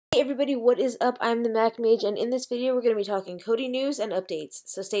Hey everybody, what is up? I'm the MacMage, and in this video we're going to be talking Kodi news and updates,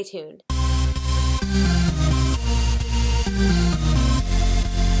 so stay tuned.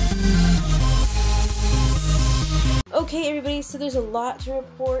 Okay everybody, so there's a lot to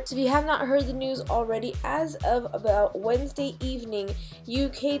report. So if you have not heard the news already, as of about Wednesday evening,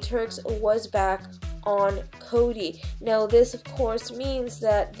 UK Turks was back on Kodi. Now this of course means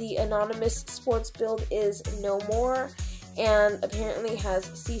that the anonymous sports build is no more and apparently has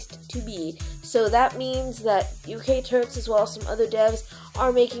ceased to be. So that means that UK Turks as well as some other devs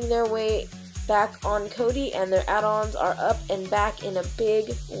are making their way back on Kodi, and their add-ons are up and back in a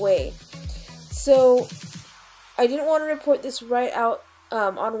big way. So I didn't want to report this right out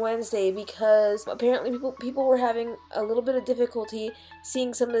on Wednesday because apparently people were having a little bit of difficulty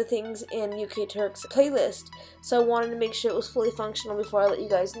seeing some of the things in UK Turk's playlist. So I wanted to make sure it was fully functional before I let you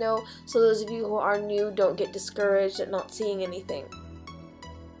guys know, so those of you who are new don't get discouraged at not seeing anything.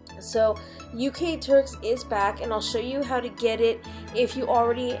 So UK Turks is back, and I'll show you how to get it if you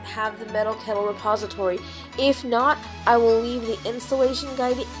already have the Metal Kettle repository. If not, I will leave the installation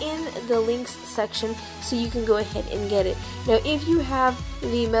guide in the links section so you can go ahead and get it. Now if you have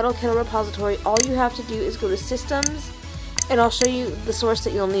the Metal Kettle repository, all you have to do is go to Systems, and I'll show you the source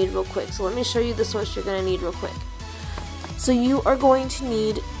that you'll need real quick. So let me show you the source you're going to need real quick. So you are going to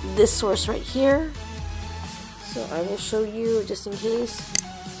need this source right here. So I will show you just in case.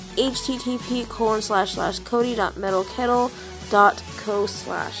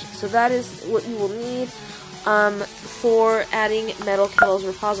 http://kodi.metalkettle.co/. So that is what you will need for adding Metal Kettle's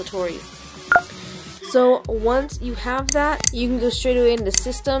repository. So once you have that, you can go straight away into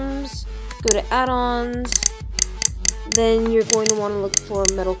Systems, go to Add-ons, then you're going to want to look for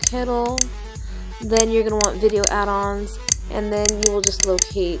Metal Kettle, then you're going to want Video Add-ons, and then you will just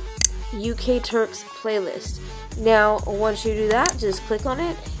locate UK Turks playlist. Now once you do that, just click on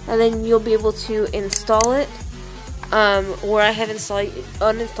it, and then you'll be able to install it. Where I have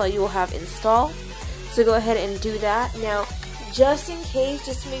uninstall, you will have install. So go ahead and do that. Now just in case,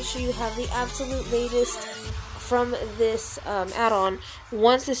 just to make sure you have the absolute latest from this add-on,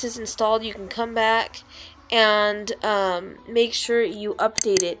 once this is installed you can come back and make sure you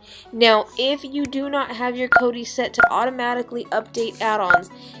update it. Now if you do not have your Kodi set to automatically update add-ons,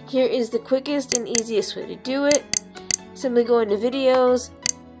 here is the quickest and easiest way to do it. Simply go into videos,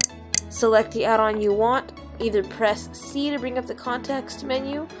 select the add-on you want, either press C to bring up the context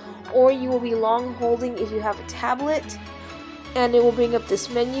menu, or you will be long holding if you have a tablet, and it will bring up this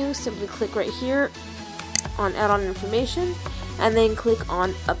menu. Simply click right here on add-on information and then click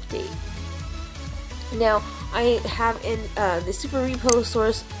on update. Now I have the super repo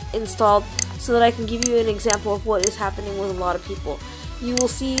source installed so that I can give you an example of what is happening with a lot of people. You will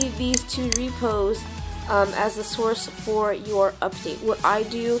see these two repos as the source for your update. What I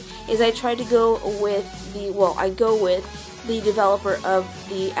do is I try to go with the developer of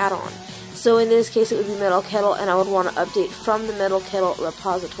the add-on. So in this case it would be Metal Kettle, and I would want to update from the Metal Kettle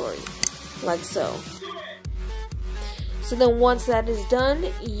repository, like so. So then once that is done,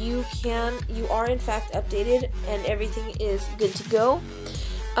 you are in fact updated and everything is good to go.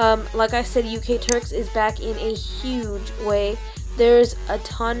 Like I said, UK Turks is back in a huge way. There's a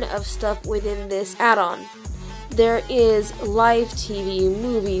ton of stuff within this add-on. There is live TV,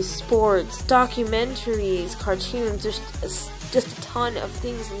 movies, sports, documentaries, cartoons. There's just a ton of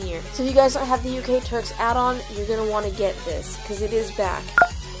things in here. So if you guys don't have the UK Turks add-on, you're going to want to get this because it is back.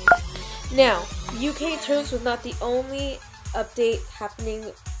 Now, UK Turks was not the only update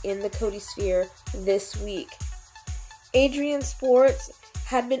happening in the Kodi sphere this week. Adrian Sports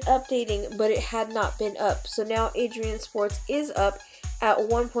had been updating, but it had not been up. So now Adrian Sports is up at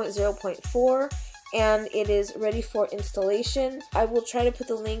 1.0.4, and it is ready for installation. I will try to put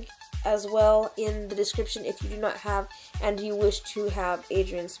the link as well in the description if you do not have and you wish to have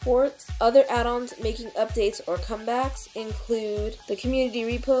Adrian Sports. Other add-ons making updates or comebacks include the community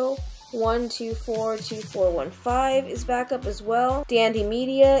repo. 1242415 is back up as well. Dandy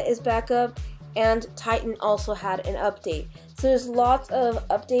Media is back up, and Titan also had an update. So there's lots of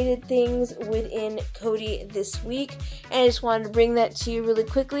updated things within Kodi this week, and I just wanted to bring that to you really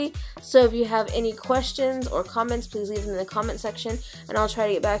quickly. So if you have any questions or comments, please leave them in the comment section, and I'll try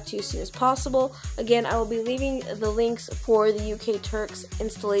to get back to you as soon as possible. Again, I will be leaving the links for the UK Turks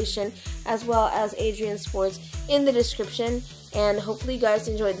installation as well as Adrian Sports in the description, and hopefully you guys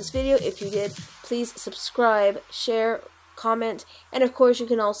enjoyed this video. If you did, please subscribe, share, comment, and of course you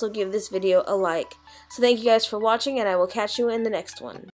can also give this video a like. So thank you guys for watching, and I will catch you in the next one.